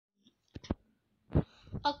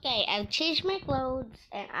Okay, I've changed my clothes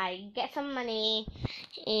and I get some money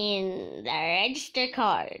in the register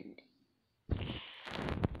card.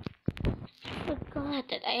 I forgot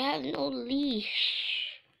that I have no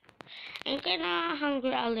leash. I'm kinda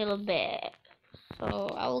hungry a little bit, so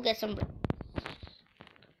I will get some bread.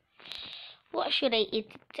 What should I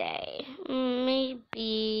eat today?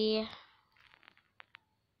 Maybe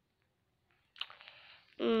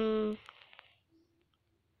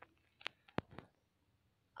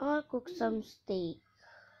I'll cook some steak.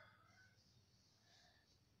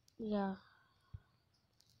 Yeah.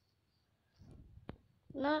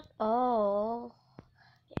 Not all.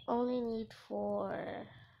 I only need 4.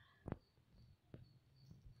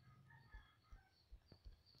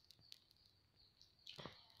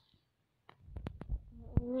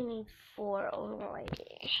 We need 4 only.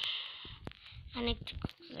 I need to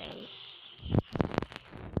cook them.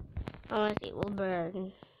 Unless it will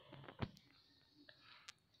burn.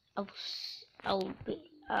 I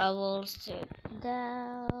will sit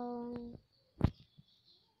down.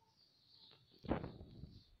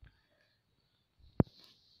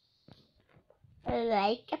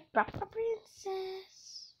 Like a proper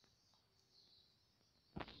princess.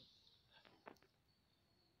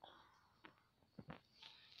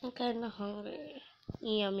 I'm kinda hungry.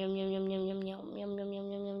 Yum yum yum yum yum yum yum yum yum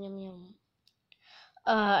yum yum yum yum yum.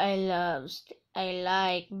 I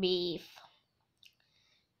like beef.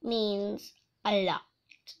 Means a lot.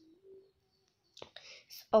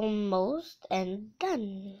 It's almost and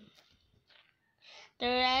done. The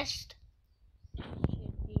rest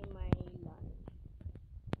should be my lunch.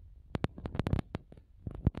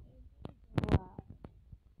 Wow.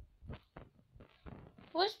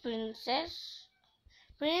 Where's Princess?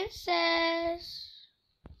 Princess!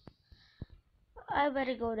 I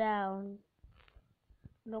better go down.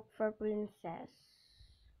 Look for Princess.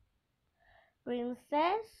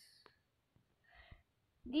 Princess?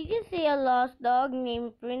 Did you see a lost dog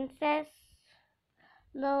named Princess?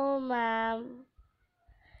 No, ma'am.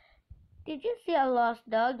 Did you see a lost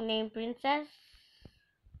dog named Princess?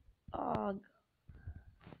 Oh,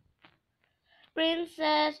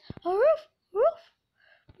 Princess! Oh, roof, roof!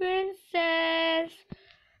 Princess!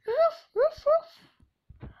 Roof, roof,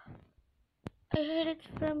 roof! I heard it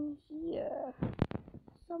from here.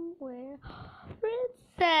 Somewhere.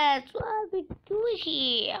 Princess! What are we doing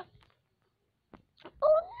here?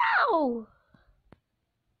 Oh no!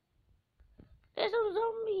 There's a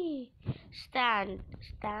zombie! Stand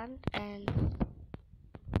and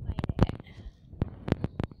fight it.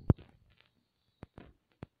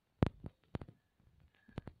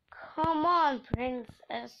 Come on,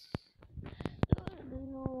 Princess. Do you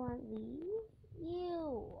not want these?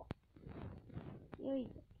 You. You're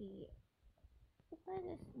here. Look at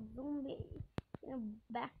this zombie in the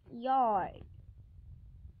backyard.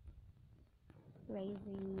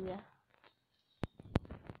 Crazy.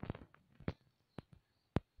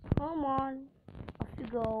 Come on. Off you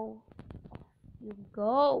go. Off you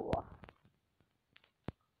go.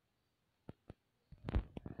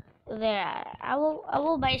 There. I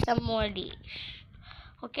will buy some more dish.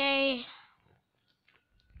 Okay.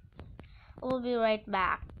 I will be right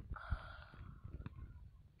back.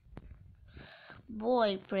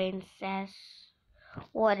 Boy, Princess.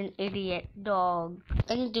 What an idiot dog.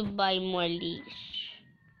 I need to buy more leash.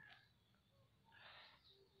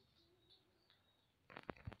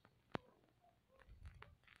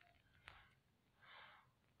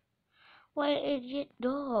 What an idiot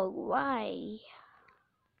dog. Why?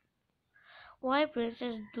 Why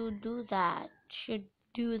Princess do that? Should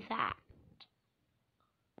do that.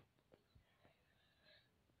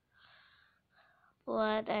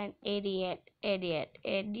 What an idiot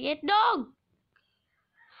dog!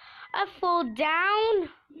 I fall down.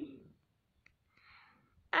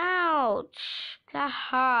 Ouch! That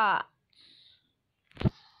hurt.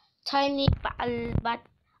 Tiny but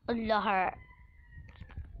Allah hurt.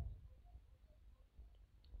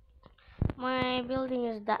 My building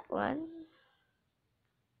is that one.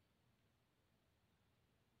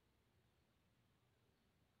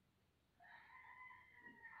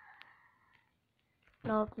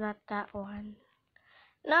 Nope, not that one.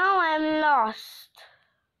 Now I'm lost.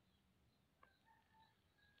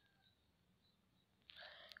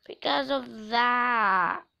 Because of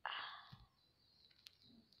that.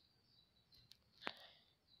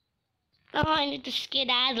 Now I need to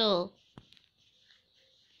skedaddle.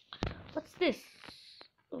 What's this?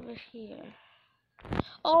 Over here.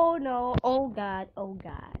 Oh no, oh god, oh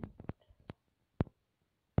god.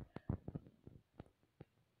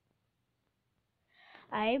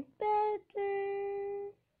 I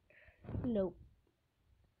better. Nope.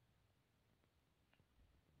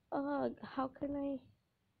 How can I?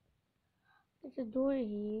 There's a door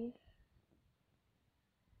here.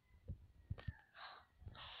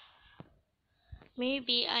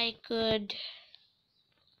 Maybe I could.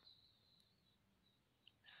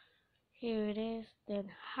 Here it is.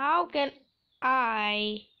 Then how can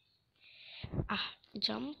I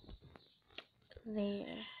jump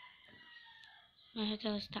there? That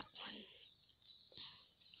was that one.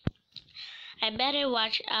 I better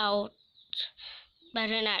watch out.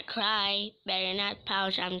 Better not cry. Better not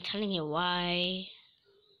pout. I'm telling you why.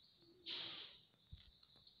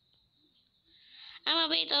 I'm a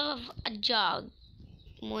bit of a jog.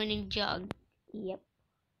 Morning jog. Yep.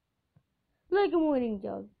 Like a morning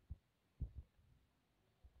jog.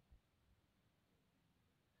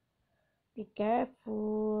 Be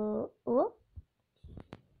careful. Oh.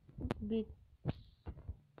 Be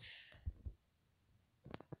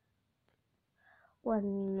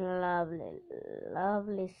one lovely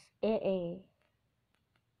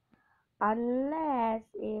unless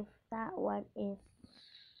if that one is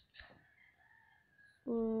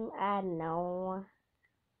I don't know,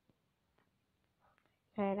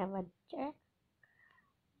 kind of a jerk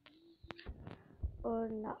or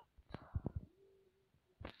not.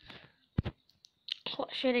 What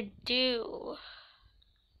should I do?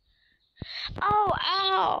 Oh,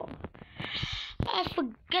 ow! I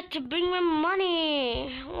forgot to bring my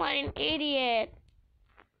money. What an idiot.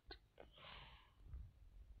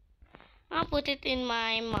 I'll put it in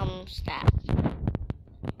my mom's stash.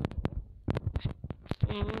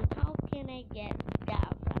 How can I get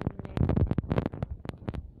down from there?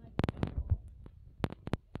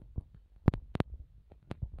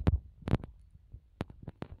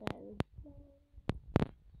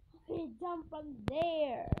 How can I jump from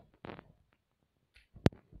there?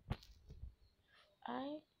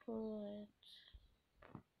 I put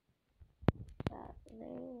that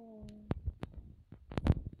there.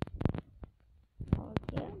 I'll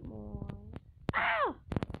get more. Ow!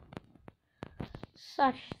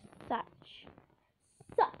 Such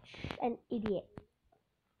an idiot.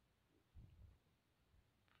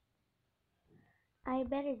 I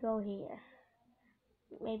better go here.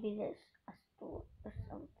 Maybe there's a store or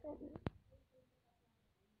something.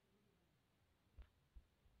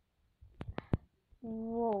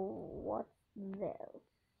 Whoa, what's this?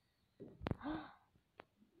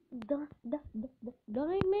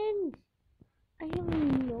 Diamonds! I have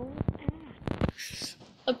no axe.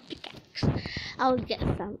 A pickaxe. I'll get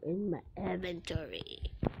some in my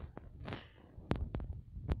inventory.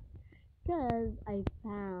 Cause I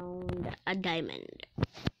found a diamond.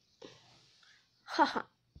 Haha.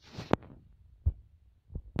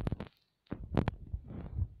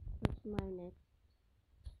 What's my next?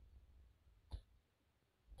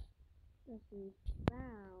 Cause we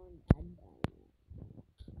found a diamond.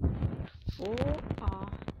 Oh,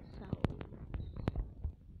 awesome.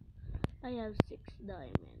 I have 6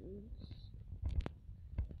 diamonds.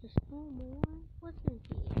 There's no more? What's in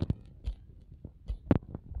here?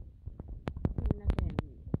 Nothing.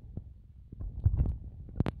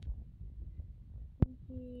 In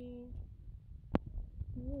here.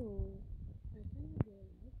 Whoa. I think I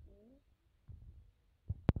like it.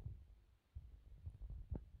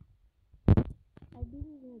 I've been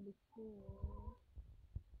here before.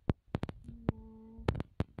 Nah.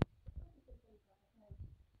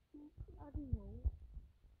 I don't know.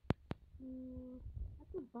 I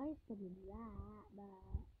could buy some of that, but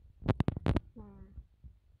nah.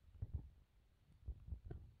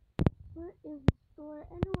 Where is the store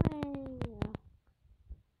anyway?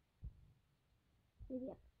 Maybe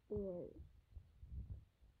upstairs.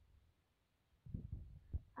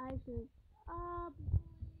 I should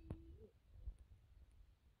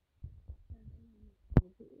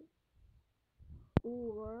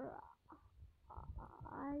or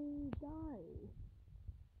I die.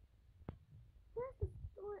 Where's the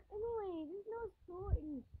store anyway? There's no store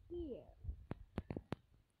in here.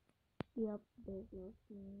 Yep, there's no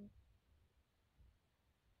store.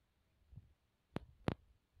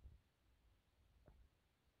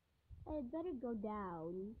 I better go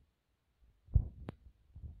down.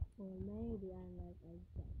 Or maybe I like a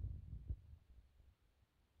jump.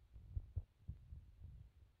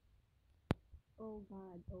 Oh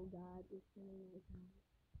god, it's really nice.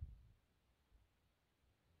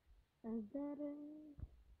 I better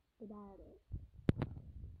get out of it.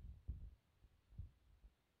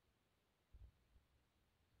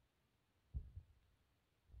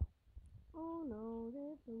 Oh no,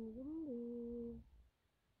 there's some zombies.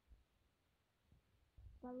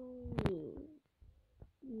 Follow me.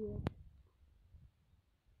 Yep.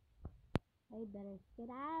 I better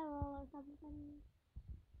skedaddle or something.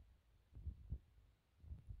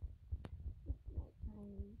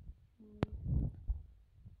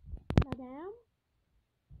 Madam?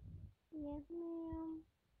 Yes, ma'am.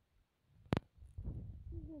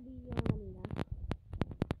 This will be your money now.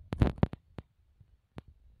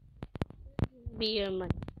 Be your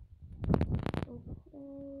money.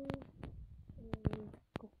 Okay.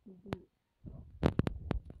 Cookie.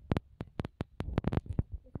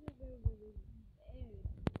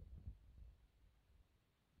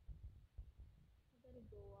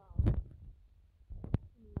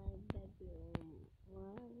 My bedroom.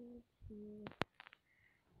 1, 2,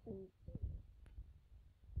 3.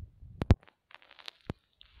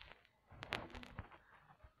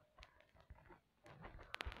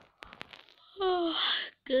 Oh,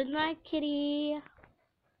 good night, kitty.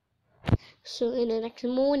 So in the next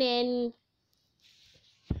morning.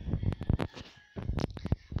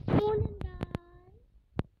 Morning, guys.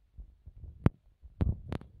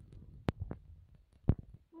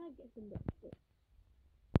 I get some breakfast.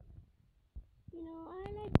 You know,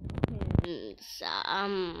 I like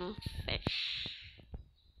some fish.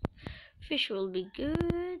 Fish will be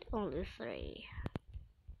good. Only 3.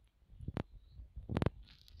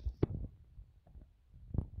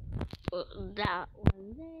 That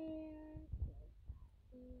one there.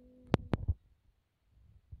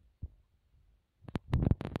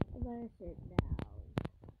 I better sit down.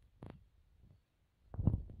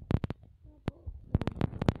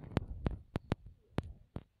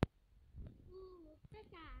 Ooh, my bed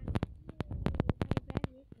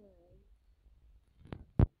is good.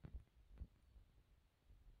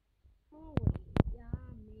 Oh,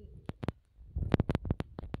 yummy.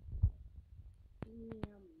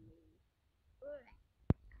 Yummy.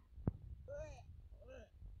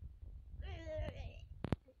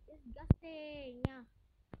 It's disgusting.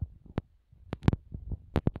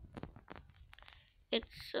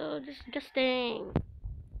 It's so disgusting.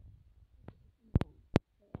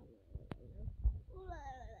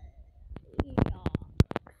 Yeah,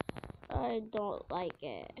 I don't like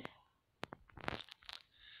it.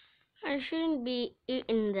 I shouldn't be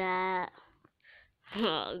eating that.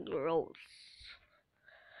 Gross.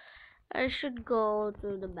 I should go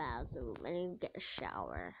to the bathroom and get a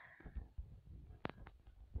shower.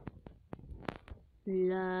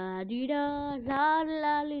 La di da, la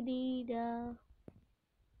la li di da.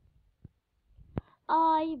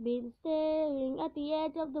 I've been staring at the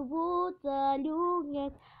edge of the woods as long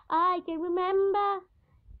as I can remember,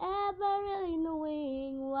 ever really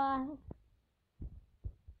knowing why.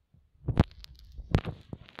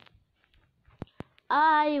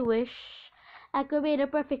 I wish I could be the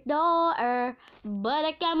perfect daughter, but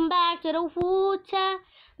I come back to the water,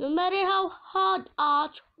 no matter how hard I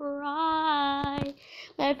try.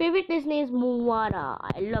 My favorite Disney is Moana.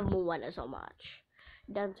 I love Moana so much.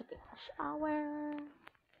 Then to get a shower,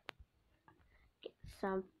 get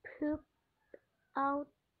some poop out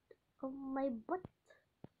of my butt.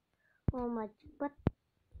 Oh my butt.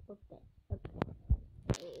 Okay,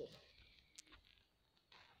 okay.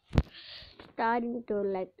 Starting to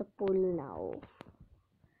like the pool now.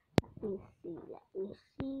 Let me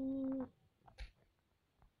see.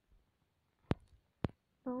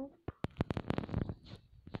 Nope.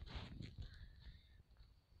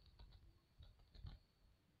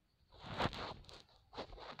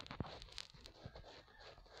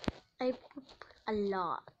 I poop a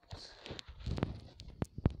lot.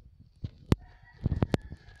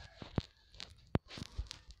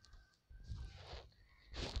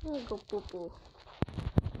 I'm gonna go poo poo.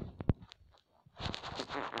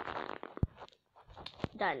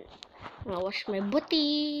 Done. I'm gonna wash my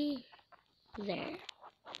booty. There.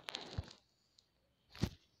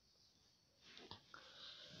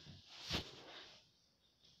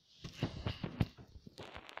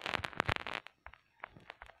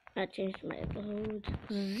 I changed my clothes.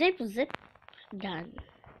 Zip, zip. Done.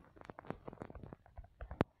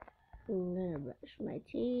 I'm gonna brush my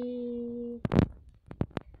teeth.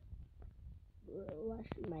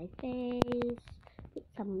 Wash my face. Put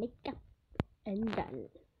some makeup. And done.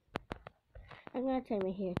 I'm gonna tie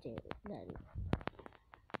my hair too. Done.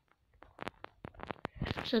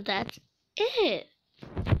 So that's it.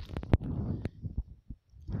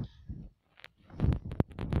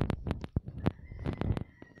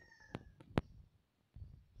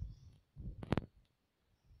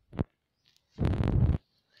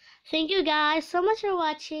 Thank you guys so much for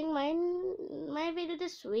watching my video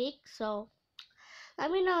this week. So let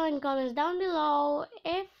me know in comments down below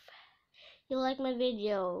if you like my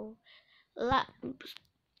video.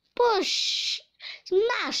 Push,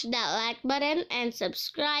 smash that like button and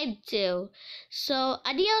subscribe too. So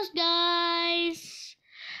adios guys.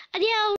 Adios.